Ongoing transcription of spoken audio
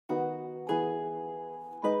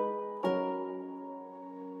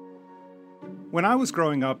When I was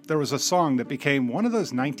growing up, there was a song that became one of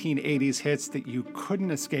those 1980s hits that you couldn't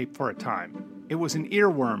escape for a time. It was an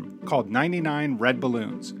earworm called 99 Red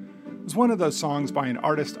Balloons. It was one of those songs by an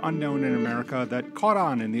artist unknown in America that caught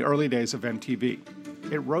on in the early days of MTV.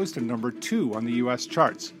 It rose to number 2 on the US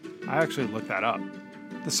charts. I actually looked that up.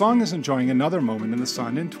 The song is enjoying another moment in the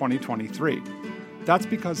sun in 2023. That's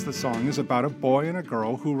because the song is about a boy and a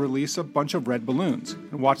girl who release a bunch of red balloons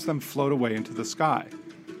and watch them float away into the sky.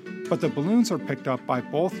 But the balloons are picked up by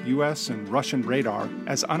both US and Russian radar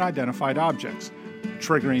as unidentified objects,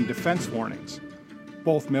 triggering defense warnings.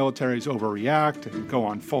 Both militaries overreact and go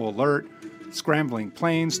on full alert, scrambling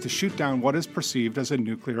planes to shoot down what is perceived as a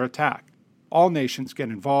nuclear attack. All nations get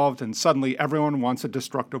involved, and suddenly everyone wants a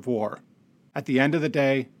destructive war. At the end of the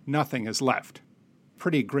day, nothing is left.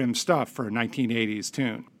 Pretty grim stuff for a 1980s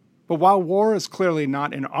tune. But while war is clearly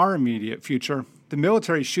not in our immediate future, the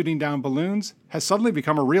military shooting down balloons has suddenly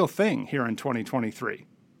become a real thing here in 2023.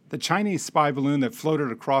 The Chinese spy balloon that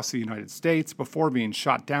floated across the United States before being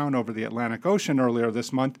shot down over the Atlantic Ocean earlier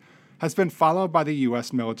this month has been followed by the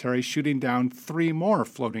US military shooting down 3 more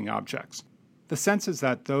floating objects. The sense is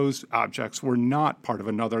that those objects were not part of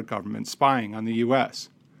another government spying on the US.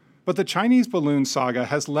 But the Chinese balloon saga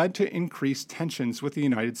has led to increased tensions with the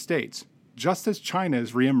United States, just as China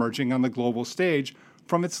is reemerging on the global stage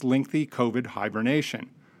from its lengthy COVID hibernation.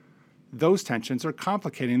 Those tensions are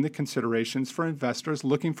complicating the considerations for investors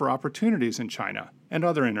looking for opportunities in China and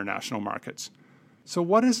other international markets. So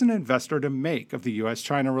what is an investor to make of the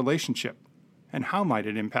US-China relationship, and how might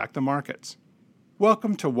it impact the markets?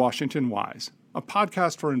 Welcome to Washington Wise, a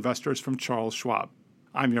podcast for investors from Charles Schwab.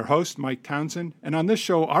 I'm your host, Mike Townsend, and on this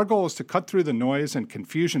show, our goal is to cut through the noise and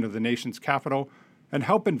confusion of the nation's capital and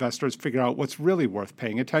help investors figure out what's really worth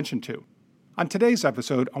paying attention to. On today's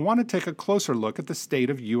episode, I want to take a closer look at the state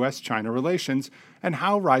of U.S.-China relations and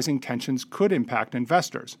how rising tensions could impact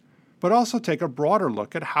investors, but also take a broader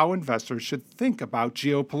look at how investors should think about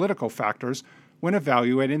geopolitical factors when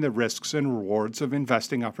evaluating the risks and rewards of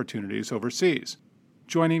investing opportunities overseas.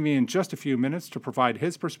 Joining me in just a few minutes to provide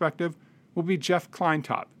his perspective will be Jeff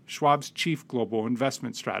Kleintop, Schwab's Chief Global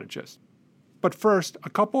Investment Strategist. But first, a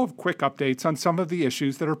couple of quick updates on some of the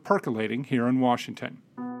issues that are percolating here in Washington.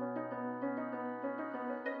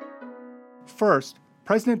 First,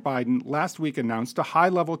 President Biden last week announced a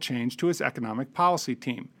high-level change to his economic policy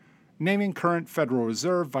team, naming current Federal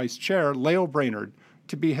Reserve Vice Chair Lael Brainard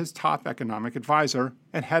to be his top economic advisor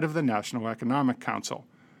and head of the National Economic Council.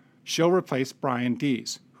 She'll replace Brian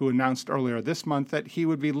Deese, who announced earlier this month that he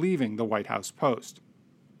would be leaving the White House post.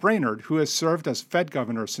 Brainard, who has served as Fed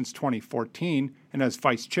governor since 2014 and as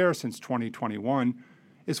vice chair since 2021,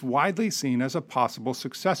 is widely seen as a possible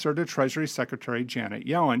successor to Treasury Secretary Janet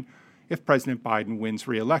Yellen if President Biden wins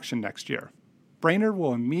re-election next year. Brainard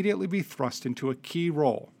will immediately be thrust into a key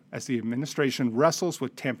role as the administration wrestles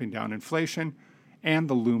with tamping down inflation and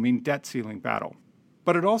the looming debt ceiling battle.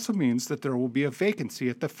 But it also means that there will be a vacancy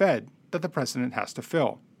at the Fed that the president has to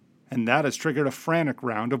fill. And that has triggered a frantic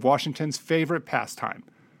round of Washington's favorite pastime,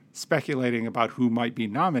 speculating about who might be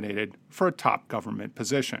nominated for a top government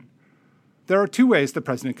position. There are 2 ways the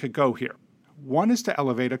president could go here. One is to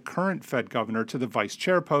elevate a current Fed governor to the vice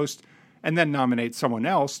chair post and then nominate someone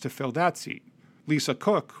else to fill that seat. Lisa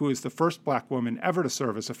Cook, who is the first black woman ever to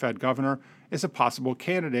serve as a Fed governor, is a possible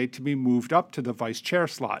candidate to be moved up to the vice chair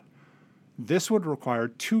slot. This would require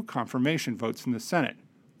 2 confirmation votes in the Senate,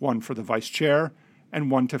 one for the vice chair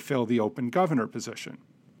and one to fill the open governor position.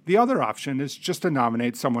 The other option is just to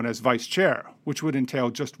nominate someone as vice chair, which would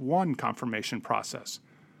entail just 1 confirmation process.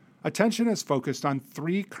 Attention is focused on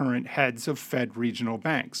 3 current heads of Fed regional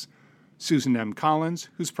banks: Susan M. Collins,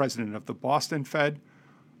 who's president of the Boston Fed,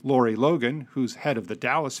 Lori Logan, who's head of the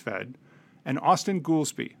Dallas Fed, and Austan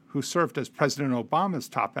Goolsbee, who served as President Obama's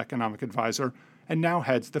top economic advisor and now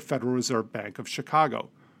heads the Federal Reserve Bank of Chicago.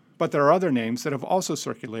 But there are other names that have also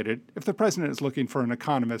circulated if the president is looking for an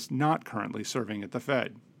economist not currently serving at the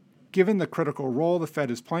Fed. Given the critical role the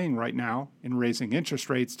Fed is playing right now in raising interest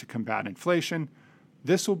rates to combat inflation,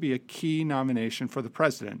 this will be a key nomination for the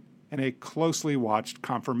president and a closely watched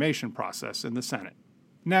confirmation process in the Senate.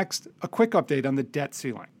 Next, a quick update on the debt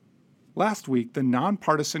ceiling. Last week, the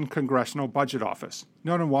Nonpartisan Congressional Budget Office,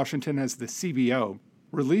 known in Washington as the CBO,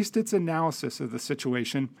 released its analysis of the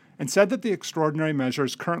situation and said that the extraordinary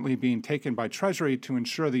measures currently being taken by Treasury to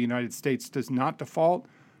ensure the United States does not default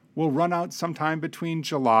will run out sometime between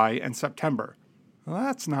July and September. Well,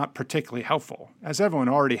 that's not particularly helpful, as everyone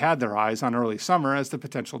already had their eyes on early summer as the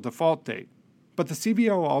potential default date. But the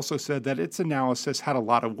CBO also said that its analysis had a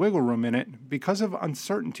lot of wiggle room in it because of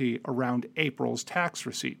uncertainty around April's tax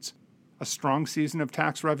receipts. A strong season of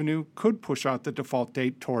tax revenue could push out the default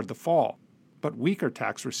date toward the fall, but weaker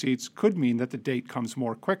tax receipts could mean that the date comes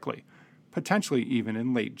more quickly, potentially even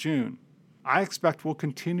in late June. I expect we'll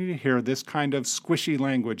continue to hear this kind of squishy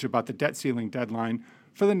language about the debt ceiling deadline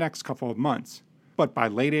for the next couple of months. But by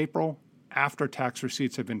late April, after tax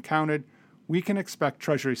receipts have been counted, we can expect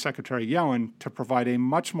Treasury Secretary Yellen to provide a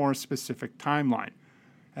much more specific timeline.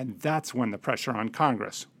 And that's when the pressure on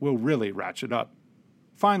Congress will really ratchet up.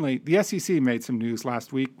 Finally, the SEC made some news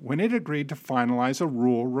last week when it agreed to finalize a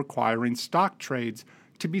rule requiring stock trades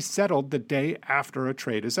to be settled the day after a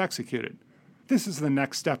trade is executed. This is the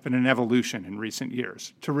next step in an evolution in recent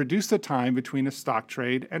years to reduce the time between a stock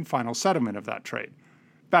trade and final settlement of that trade.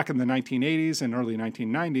 Back in the 1980s and early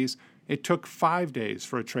 1990s, it took 5 days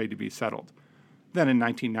for a trade to be settled. Then in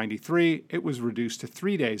 1993, it was reduced to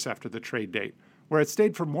 3 days after the trade date, where it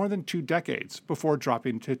stayed for more than 2 decades before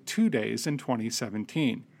dropping to 2 days in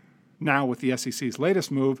 2017. Now, with the SEC's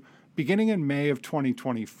latest move, beginning in May of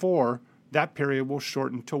 2024, that period will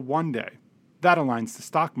shorten to 1 day. That aligns the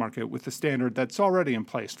stock market with the standard that's already in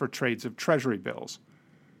place for trades of Treasury bills.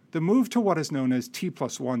 The move to what is known as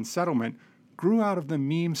T+1 settlement grew out of the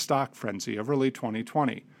meme stock frenzy of early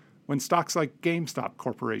 2020, when stocks like GameStop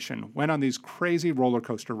Corporation went on these crazy roller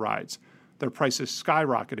coaster rides, their prices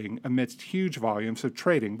skyrocketing amidst huge volumes of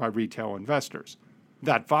trading by retail investors.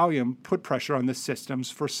 That volume put pressure on the systems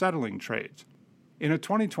for settling trades. In a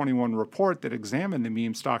 2021 report that examined the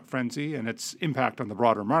meme stock frenzy and its impact on the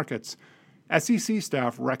broader markets, SEC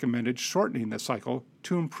staff recommended shortening the cycle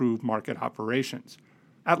to improve market operations.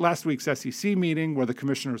 At last week's SEC meeting, where the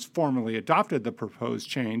commissioners formally adopted the proposed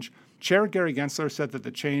change, Chair Gary Gensler said that the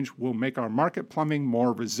change will make our market plumbing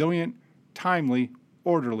more resilient, timely,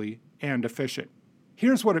 orderly, and efficient.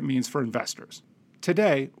 Here's what it means for investors.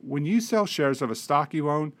 Today, when you sell shares of a stock you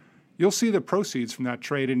own, you'll see the proceeds from that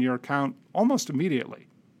trade in your account almost immediately.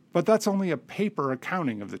 But that's only a paper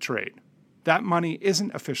accounting of the trade. That money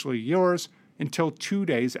isn't officially yours until 2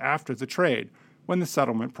 days after the trade, when the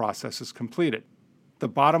settlement process is completed. The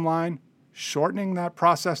bottom line, shortening that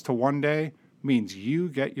process to 1 day means you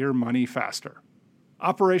get your money faster.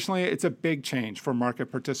 Operationally, it's a big change for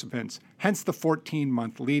market participants, hence the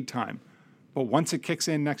 14-month lead time. But once it kicks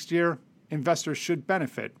in next year, investors should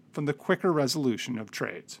benefit from the quicker resolution of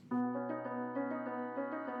trades.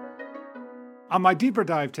 On my deeper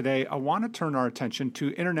dive today, I want to turn our attention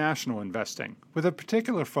to international investing, with a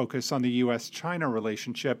particular focus on the U.S.-China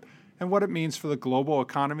relationship and what it means for the global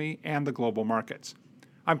economy and the global markets.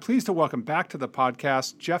 I'm pleased to welcome back to the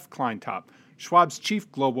podcast Jeff Kleintop, Schwab's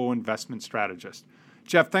Chief Global Investment Strategist.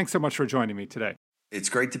 Jeff, thanks so much for joining me today. It's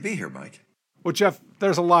great to be here, Mike. Well, Jeff,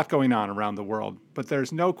 there's a lot going on around the world, but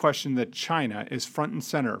there's no question that China is front and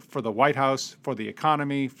center for the White House, for the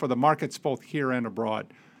economy, for the markets both here and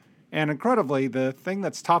abroad. And incredibly, the thing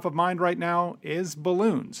that's top of mind right now is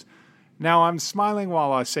balloons. Now, I'm smiling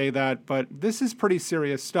while I say that, but this is pretty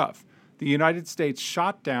serious stuff. The United States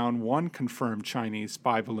shot down one confirmed Chinese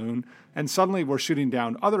spy balloon, and suddenly we're shooting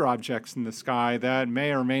down other objects in the sky that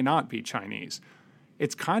may or may not be Chinese.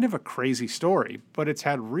 It's kind of a crazy story, but it's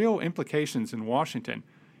had real implications in Washington,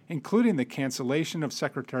 including the cancellation of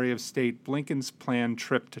Secretary of State Blinken's planned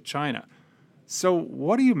trip to China. So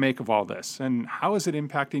what do you make of all this, and how is it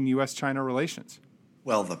impacting U.S.-China relations?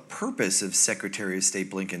 Well, the purpose of Secretary of State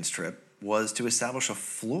Blinken's trip was to establish a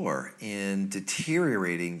floor in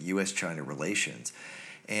deteriorating U.S.-China relations.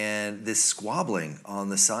 And this squabbling on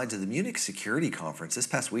the sides of the Munich Security Conference this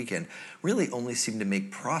past weekend really only seemed to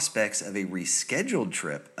make prospects of a rescheduled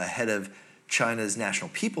trip ahead of China's National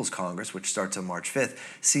People's Congress, which starts on March 5th,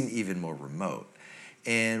 seem even more remote.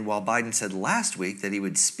 And while Biden said last week that he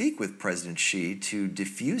would speak with President Xi to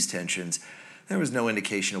diffuse tensions, there was no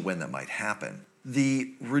indication of when that might happen.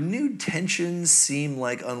 The renewed tensions seem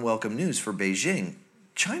like unwelcome news for Beijing.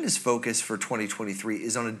 China's focus for 2023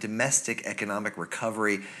 is on a domestic economic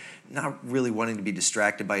recovery, not really wanting to be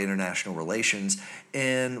distracted by international relations,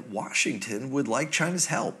 and Washington would like China's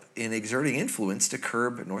help in exerting influence to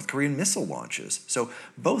curb North Korean missile launches. So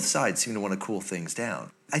both sides seem to want to cool things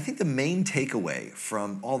down. I think the main takeaway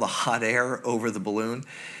from all the hot air over the balloon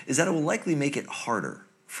is that it will likely make it harder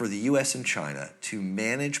for the U.S. and China to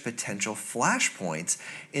manage potential flashpoints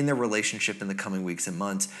in their relationship in the coming weeks and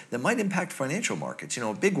months that might impact financial markets.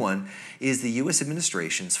 A big one is the U.S.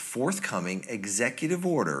 administration's forthcoming executive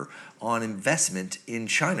order on investment in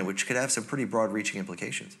China, which could have some pretty broad-reaching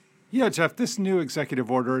implications. Yeah, Jeff, this new executive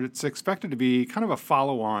order, it's expected to be kind of a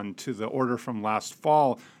follow-on to the order from last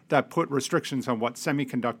fall that put restrictions on what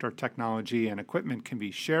semiconductor technology and equipment can be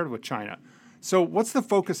shared with China. So, what's the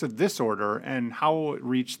focus of this order and how will it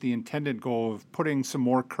reach the intended goal of putting some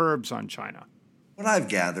more curbs on China? What I've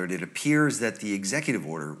gathered, it appears that the executive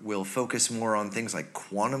order will focus more on things like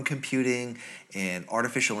quantum computing and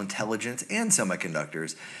artificial intelligence and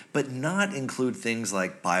semiconductors, but not include things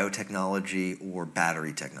like biotechnology or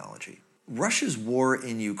battery technology. Russia's war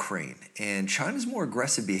in Ukraine and China's more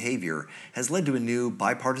aggressive behavior has led to a new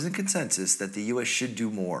bipartisan consensus that the U.S. should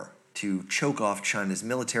do more to choke off China's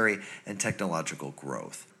military and technological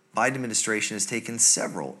growth. Biden administration has taken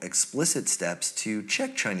several explicit steps to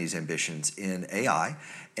check Chinese ambitions in AI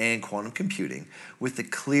and quantum computing with the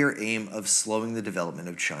clear aim of slowing the development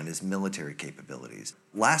of China's military capabilities.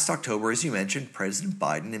 Last October, as you mentioned, President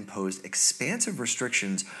Biden imposed expansive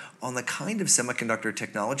restrictions on the kind of semiconductor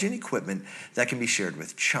technology and equipment that can be shared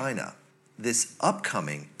with China. This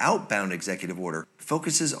upcoming outbound executive order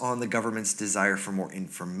focuses on the government's desire for more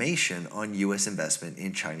information on U.S. investment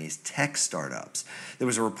in Chinese tech startups. There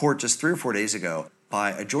was a report just 3 or 4 days ago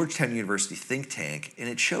by a Georgetown University think tank, and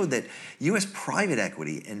it showed that U.S. private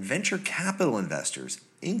equity and venture capital investors,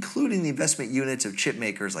 including the investment units of chip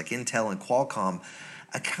makers like Intel and Qualcomm,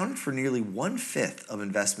 accounted for nearly 1/5 of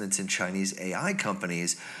investments in Chinese AI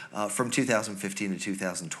companies from 2015 to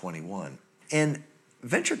 2021. And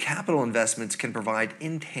venture capital investments can provide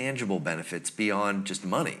intangible benefits beyond just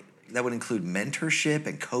money. That would include mentorship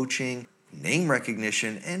and coaching, name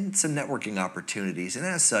recognition, and some networking opportunities. And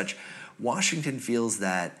as such, Washington feels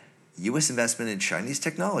that U.S. investment in Chinese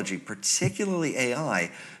technology, particularly AI,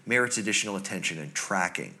 merits additional attention and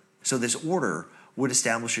tracking. So this order would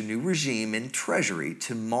establish a new regime in Treasury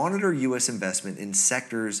to monitor U.S. investment in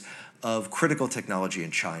sectors of critical technology in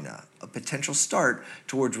China, a potential start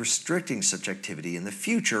towards restricting such activity in the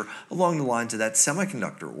future along the lines of that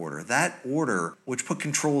semiconductor order. That order, which put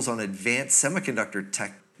controls on advanced semiconductor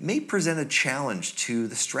tech, may present a challenge to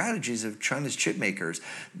the strategies of China's chip makers.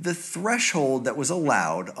 The threshold that was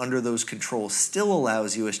allowed under those controls still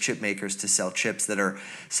allows U.S. chip makers to sell chips that are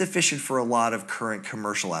sufficient for a lot of current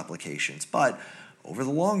commercial applications. But over the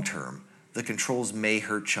long term, the controls may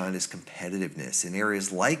hurt China's competitiveness in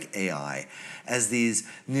areas like AI, as these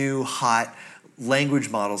new hot language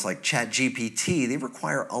models like ChatGPT, they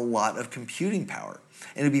require a lot of computing power.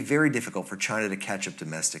 And it'd be very difficult for China to catch up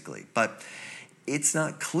domestically. But it's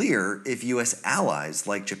not clear if U.S. allies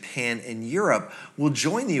like Japan and Europe will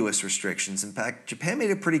join the U.S. restrictions. In fact, Japan made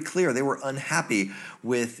it pretty clear they were unhappy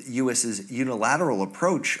with U.S.'s unilateral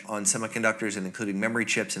approach on semiconductors and including memory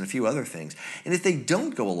chips and a few other things. And if they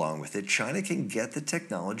don't go along with it, China can get the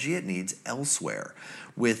technology it needs elsewhere,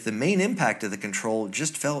 with the main impact of the control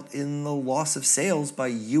just felt in the loss of sales by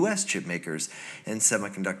U.S. chip makers and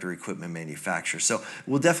semiconductor equipment manufacturers. So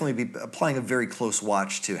we'll definitely be applying a very close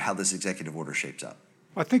watch to how this executive order shapes up.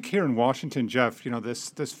 I think here in Washington, Jeff,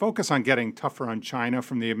 this focus on getting tougher on China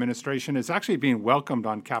from the administration is actually being welcomed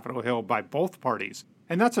on Capitol Hill by both parties.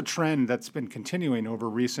 And that's a trend that's been continuing over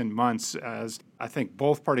recent months as I think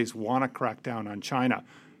both parties want to crack down on China.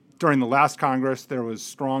 During the last Congress, there was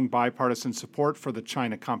strong bipartisan support for the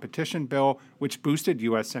China competition bill, which boosted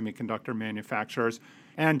U.S. semiconductor manufacturers.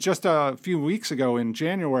 And just a few weeks ago in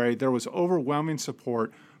January, there was overwhelming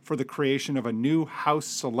support for the creation of a new House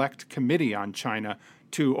Select Committee on China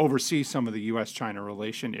to oversee some of the U.S.-China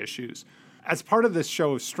relation issues. As part of this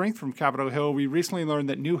show of strength from Capitol Hill, we recently learned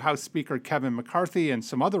that new House Speaker Kevin McCarthy and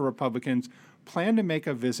some other Republicans plan to make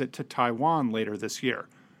a visit to Taiwan later this year.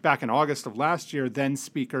 Back in August of last year, then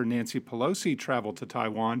Speaker Nancy Pelosi traveled to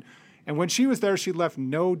Taiwan, and when she was there, she left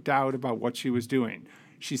no doubt about what she was doing.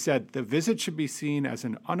 She said the visit should be seen as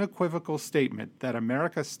an unequivocal statement that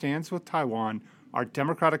America stands with Taiwan, our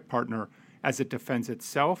democratic partner, as it defends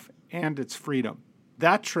itself and its freedom.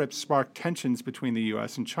 That trip sparked tensions between the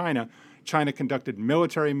U.S. and China. China conducted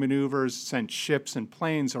military maneuvers, sent ships and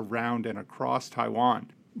planes around and across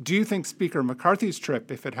Taiwan. Do you think Speaker McCarthy's trip,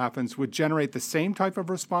 if it happens, would generate the same type of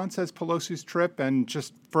response as Pelosi's trip and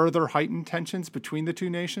just further heighten tensions between the two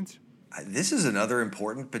nations? This is another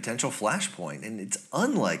important potential flashpoint, and it's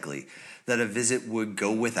unlikely that a visit would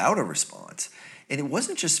go without a response. And it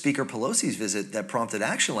wasn't just Speaker Pelosi's visit that prompted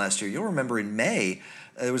action last year. You'll remember in May,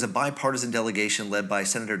 there was a bipartisan delegation led by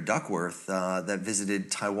Senator Duckworth that visited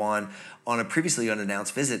Taiwan on a previously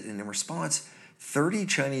unannounced visit. And in response, 30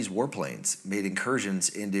 Chinese warplanes made incursions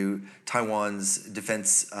into Taiwan's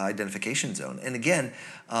defense identification zone. And again,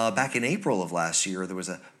 back in April of last year, there was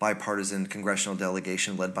a bipartisan congressional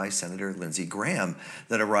delegation led by Senator Lindsey Graham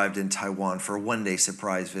that arrived in Taiwan for a one-day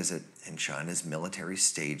surprise visit, and China's military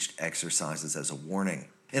staged exercises as a warning.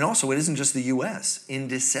 And also, it isn't just the US. In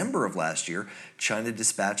December of last year, China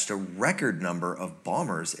dispatched a record number of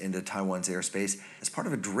bombers into Taiwan's airspace as part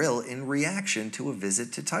of a drill in reaction to a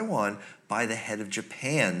visit to Taiwan by the head of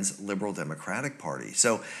Japan's Liberal Democratic Party.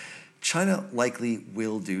 So, China likely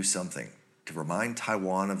will do something to remind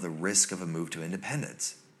Taiwan of the risk of a move to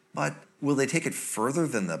independence. But will they take it further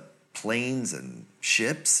than the planes and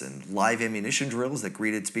ships and live ammunition drills that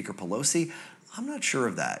greeted Speaker Pelosi? I'm not sure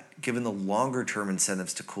of that, given the longer-term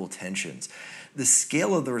incentives to cool tensions. The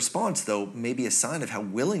scale of the response, though, may be a sign of how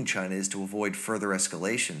willing China is to avoid further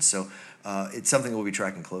escalation. So it's something we'll be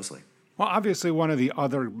tracking closely. Well, obviously, one of the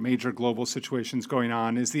other major global situations going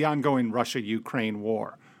on is the ongoing Russia-Ukraine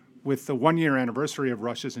war. With the one-year anniversary of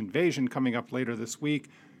Russia's invasion coming up later this week,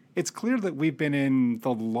 it's clear that we've been in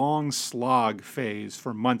the long slog phase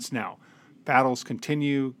for months now. Battles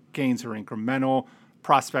continue, gains are incremental,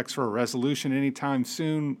 prospects for a resolution anytime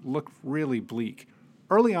soon look really bleak.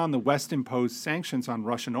 Early on, the West imposed sanctions on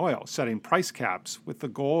Russian oil, setting price caps with the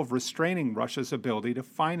goal of restraining Russia's ability to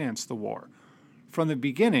finance the war. From the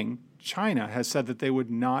beginning, China has said that they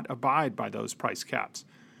would not abide by those price caps.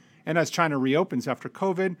 And as China reopens after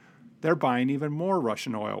COVID, they're buying even more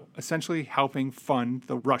Russian oil, essentially helping fund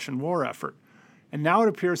the Russian war effort. And now it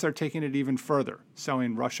appears they're taking it even further,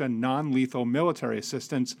 selling Russia non-lethal military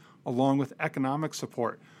assistance along with economic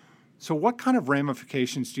support. So what kind of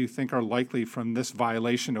ramifications do you think are likely from this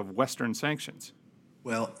violation of Western sanctions?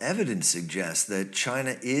 Well, evidence suggests that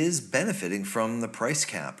China is benefiting from the price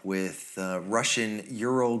cap, with Russian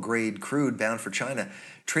Urals-grade crude bound for China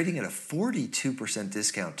trading at a 42%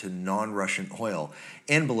 discount to non-Russian oil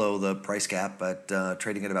and below the price cap, but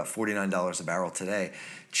trading at about $49 a barrel today.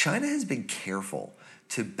 China has been careful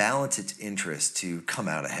to balance its interests to come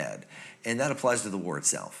out ahead, and that applies to the war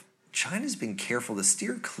itself. China's been careful to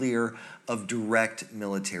steer clear of direct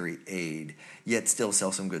military aid, yet still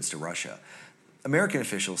sell some goods to Russia. American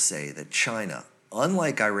officials say that China,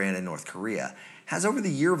 unlike Iran and North Korea, has over the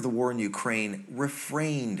year of the war in Ukraine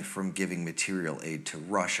refrained from giving material aid to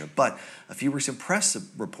Russia. But a few recent press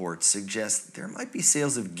reports suggest there might be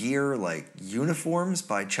sales of gear like uniforms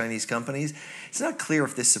by Chinese companies. It's not clear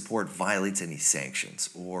if this support violates any sanctions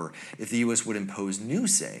or if the U.S. would impose new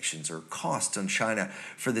sanctions or costs on China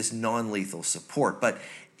for this non-lethal support. But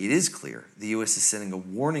it is clear the U.S. is sending a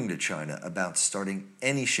warning to China about starting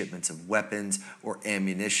any shipments of weapons or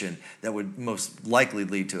ammunition that would most likely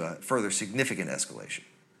lead to a further significant escalation.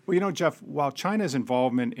 Well, Jeff, while China's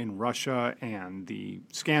involvement in Russia and the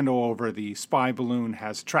scandal over the spy balloon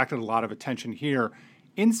has attracted a lot of attention here,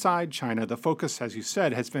 inside China, the focus, as you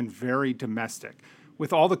said, has been very domestic.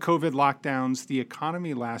 With all the COVID lockdowns, the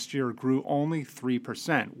economy last year grew only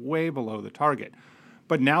 3%, way below the target.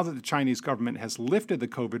 But now that the Chinese government has lifted the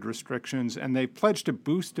COVID restrictions and they've pledged to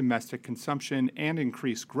boost domestic consumption and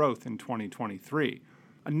increase growth in 2023,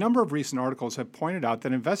 a number of recent articles have pointed out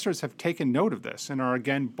that investors have taken note of this and are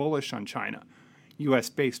again bullish on China.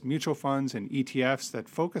 U.S.-based mutual funds and ETFs that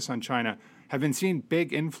focus on China have been seeing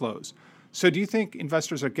big inflows. So do you think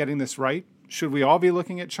investors are getting this right? Should we all be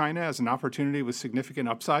looking at China as an opportunity with significant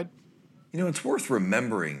upside? It's worth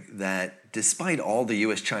remembering that despite all the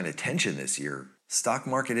U.S.-China tension this year, stock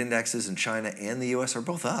market indexes in China and the U.S. are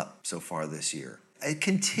both up so far this year. A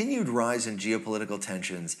continued rise in geopolitical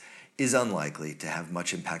tensions is unlikely to have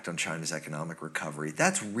much impact on China's economic recovery.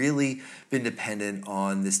 That's really been dependent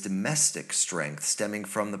on this domestic strength stemming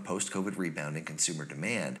from the post-COVID rebound in consumer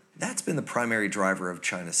demand. That's been the primary driver of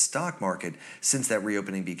China's stock market since that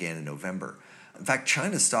reopening began in November. In fact,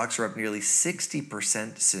 China's stocks are up nearly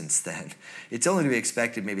 60% since then. It's only to be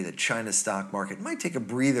expected maybe that China's stock market might take a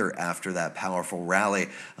breather after that powerful rally,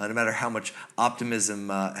 no matter how much optimism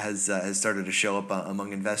has started to show up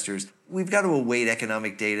among investors. We've got to await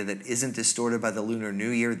economic data that isn't distorted by the Lunar New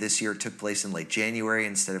Year. This year it took place in late January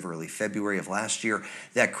instead of early February of last year.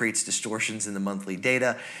 That creates distortions in the monthly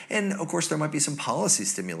data. And of course, there might be some policy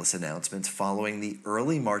stimulus announcements following the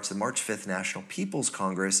March 5th National People's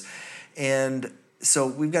Congress. And so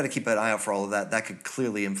we've got to keep an eye out for all of that. That could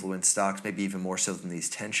clearly influence stocks, maybe even more so than these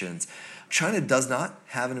tensions. China does not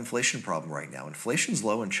have an inflation problem right now. Inflation's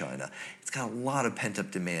low in China. It's got a lot of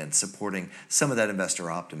pent-up demand supporting some of that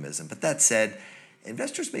investor optimism. But that said,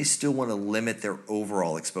 investors may still want to limit their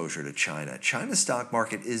overall exposure to China. China's stock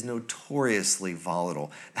market is notoriously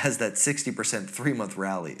volatile, as that 60% three-month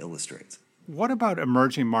rally illustrates. What about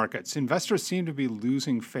emerging markets? Investors seem to be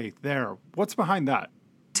losing faith there. What's behind that?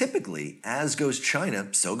 Typically, as goes China,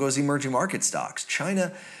 so goes emerging market stocks.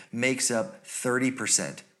 China makes up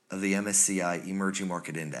 30% of the MSCI Emerging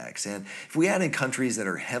Market Index. And if we add in countries that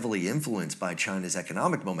are heavily influenced by China's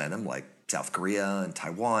economic momentum, like South Korea and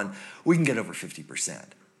Taiwan, we can get over 50%.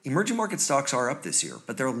 Emerging market stocks are up this year,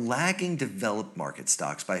 but they're lagging developed market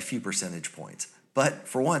stocks by a few percentage points. But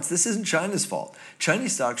for once, this isn't China's fault.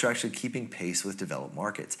 Chinese stocks are actually keeping pace with developed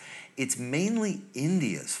markets. It's mainly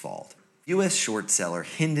India's fault. U.S. short seller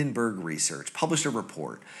Hindenburg Research published a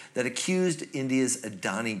report that accused India's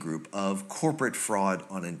Adani Group of corporate fraud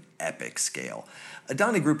on an epic scale.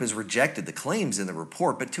 Adani Group has rejected the claims in the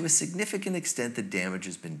report, but to a significant extent the damage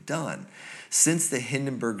has been done. Since the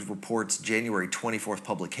Hindenburg report's January 24th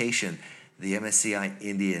publication, the MSCI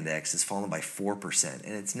India Index has fallen by 4%,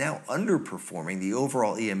 and it's now underperforming the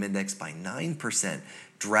overall EM Index by 9%,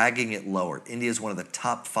 dragging it lower. India is one of the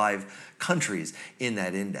top 5 countries in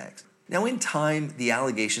that index. Now, in time, the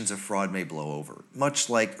allegations of fraud may blow over, much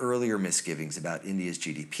like earlier misgivings about India's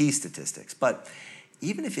GDP statistics. But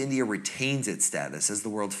even if India retains its status as the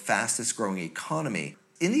world's fastest growing economy,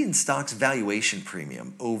 Indian stocks' valuation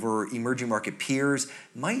premium over emerging market peers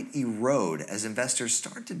might erode as investors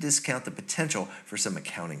start to discount the potential for some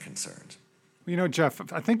accounting concerns. You know, Jeff,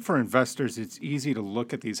 I think for investors, it's easy to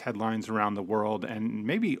look at these headlines around the world and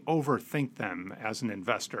maybe overthink them as an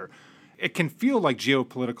investor. It can feel like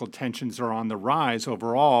geopolitical tensions are on the rise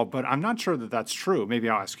overall, but I'm not sure that that's true. Maybe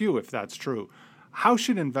I'll ask you if that's true. How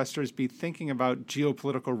should investors be thinking about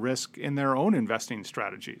geopolitical risk in their own investing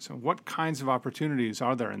strategies? And what kinds of opportunities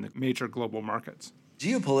are there in the major global markets?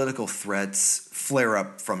 Geopolitical threats flare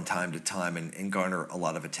up from time to time and garner a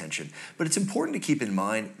lot of attention. But it's important to keep in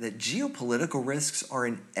mind that geopolitical risks are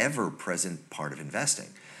an ever-present part of investing.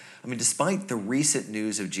 I mean, despite the recent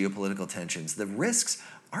news of geopolitical tensions, the risks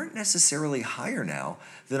aren't necessarily higher now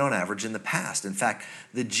than on average in the past. In fact,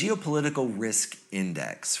 the Geopolitical Risk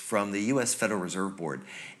Index from the U.S. Federal Reserve Board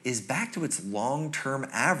is back to its long-term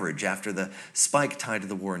average after the spike tied to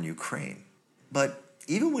the war in Ukraine. But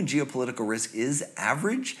even when geopolitical risk is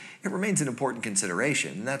average, it remains an important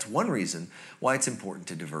consideration, and that's one reason why it's important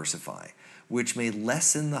to diversify, which may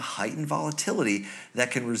lessen the heightened volatility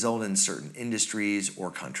that can result in certain industries or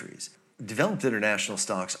countries. Developed international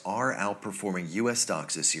stocks are outperforming U.S.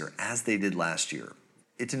 stocks this year, as they did last year.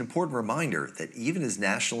 It's an important reminder that even as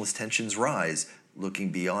nationalist tensions rise,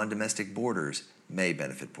 looking beyond domestic borders may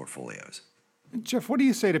benefit portfolios. Jeff, what do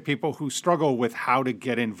you say to people who struggle with how to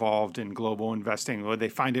get involved in global investing, or they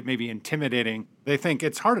find it maybe intimidating? They think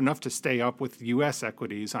it's hard enough to stay up with U.S.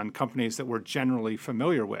 equities on companies that we're generally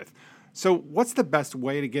familiar with. So what's the best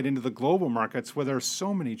way to get into the global markets where there are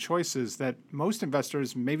so many choices that most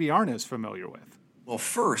investors maybe aren't as familiar with? Well,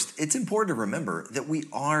 first, it's important to remember that we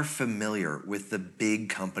are familiar with the big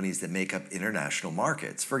companies that make up international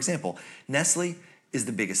markets. For example, Nestle is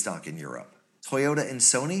the biggest stock in Europe. Toyota and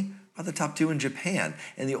Sony are the top 2 in Japan,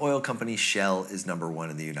 and the oil company Shell is number 1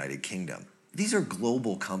 in the United Kingdom. These are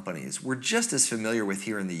global companies we're just as familiar with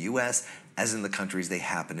here in the U.S. as in the countries they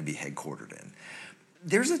happen to be headquartered in.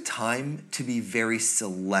 There's a time to be very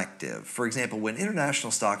selective. For example, when international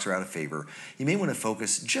stocks are out of favor, you may want to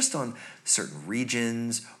focus just on certain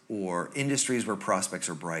regions or industries where prospects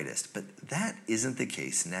are brightest, but that isn't the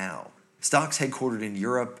case now. Stocks headquartered in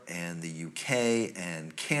Europe and the UK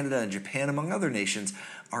and Canada and Japan, among other nations,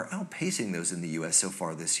 are outpacing those in the US so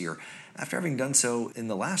far this year, after having done so in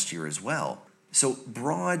the last year as well. So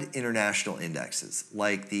broad international indexes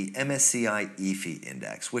like the MSCI EAFE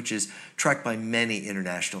index, which is tracked by many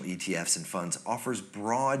international ETFs and funds, offers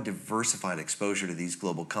broad, diversified exposure to these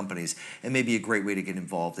global companies and may be a great way to get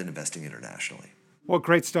involved in investing internationally. Well,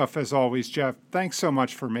 great stuff as always, Jeff. Thanks so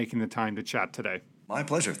much for making the time to chat today. My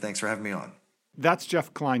pleasure. Thanks for having me on. That's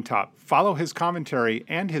Jeff Kleintop. Follow his commentary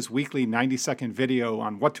and his weekly 90-second video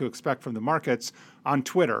on what to expect from the markets on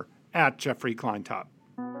Twitter @JeffreyKleintop.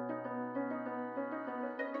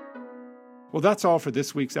 Well, that's all for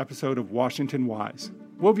this week's episode of Washington Wise.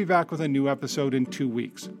 We'll be back with a new episode in 2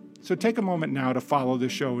 weeks. So take a moment now to follow the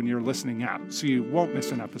show in your listening app so you won't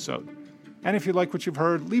miss an episode. And if you like what you've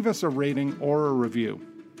heard, leave us a rating or a review.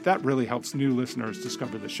 That really helps new listeners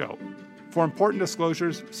discover the show. For important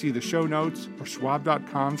disclosures, see the show notes or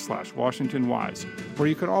schwab.com/WashingtonWise, where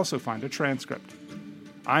you could also find a transcript.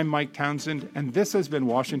 I'm Mike Townsend, and this has been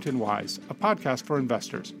Washington Wise, a podcast for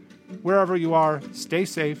investors. Wherever you are, stay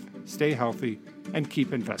safe, stay healthy, and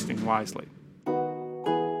keep investing wisely.